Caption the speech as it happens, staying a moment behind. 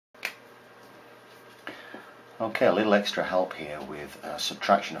Okay, a little extra help here with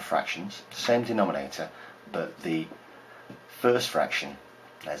subtraction of fractions. Same denominator, but the first fraction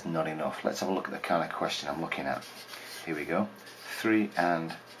is not enough. Let's have a look at the kind of question I'm looking at. Here we go. 3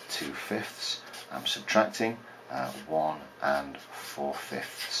 2/5. I'm subtracting 1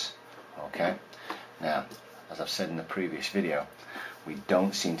 4/5. Okay. Now, as I've said in the previous video, we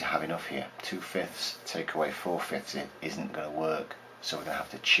don't seem to have enough here. 2/5 take away 4/5 it isn't going to work, so we're going to have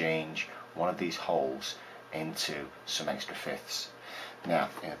to change one of these wholes into some extra fifths. Now,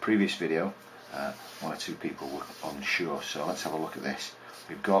 in the previous video, one or two people were unsure, so let's have a look at this.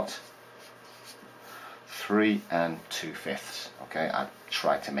 We've got 3 2/5. Okay, I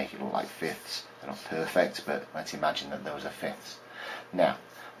tried to make it look like fifths. They're not perfect, but let's imagine that those are fifths. Now,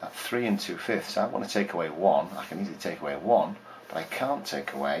 that 3 2/5, I want to take away 1. I can easily take away 1, but I can't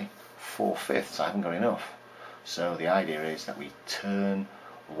take away 4/5. I haven't got enough. So the idea is that we turn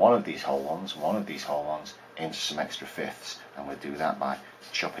one of these whole ones into some extra fifths, and we'll do that by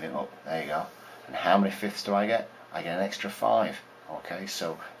chopping it up. There you go. And how many fifths do I get? I get an extra 5. Okay,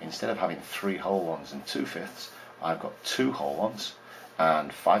 so instead of having 3 whole ones and 2/5, I've got 2 whole ones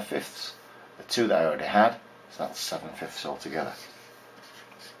and 5/5. The 2 that I already had, so that's 7/5 altogether.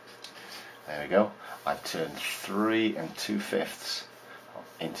 There we go. I've turned 3 2/5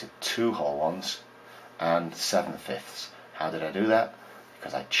 into 2 whole ones and 7/5. How did I do that?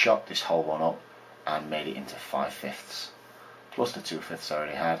 Because I chopped this whole one up and made it into 5/5 plus the 2/5 I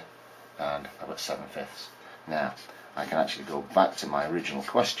already had, and I've got 7/5. Now I can actually go back to my original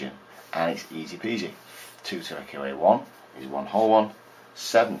question, and it's easy peasy. 2 take away 1 is 1 whole one.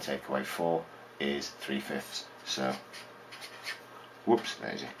 7 take away 4 is 3/5. So, whoops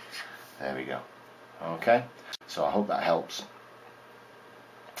daisy. There we go. Okay, so I hope that helps.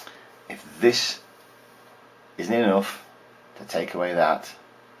 If this isn't enough to take away that,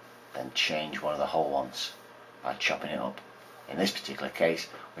 then change one of the whole ones by chopping it up. In this particular case,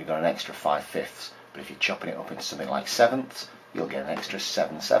 we've got an extra 5/5, but if you're chopping it up into something like 7ths, you'll get an extra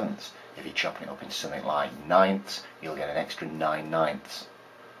 7/7. If you're chopping it up into something like 9ths, you'll get an extra 9/9.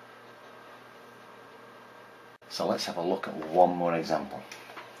 So let's have a look at one more example.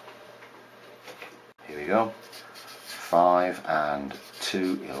 Here we go. 5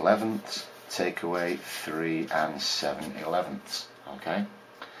 2/11. Take away 3 7/11. Okay.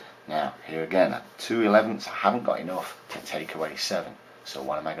 Now here again, at 2/11, I haven't got enough to take away 7. So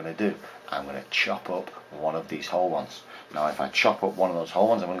what am I going to do? I'm going to chop up one of these whole ones. Now if I chop up one of those whole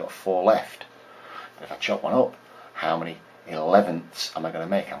ones, I've only got 4 left. But if I chop one up, how many 11ths am I going to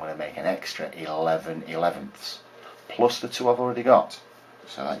make? I'm going to make an extra 11 11ths plus the 2 I've already got.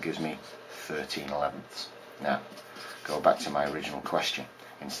 So that gives me 13 11ths. Now go back to my original question.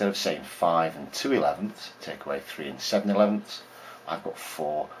 Instead of saying 5 2/11, take away 3 7/11, I've got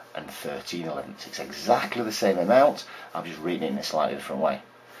 4 13 11ths. It's exactly the same amount, I'm just reading it in a slightly different way.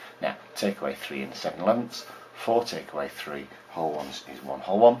 Now, take away 3 7/11, 4 take away 3 whole ones is 1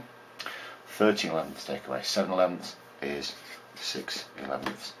 whole one, 13 11ths take away 7/11 is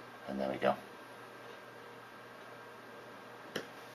 6/11, and there we go.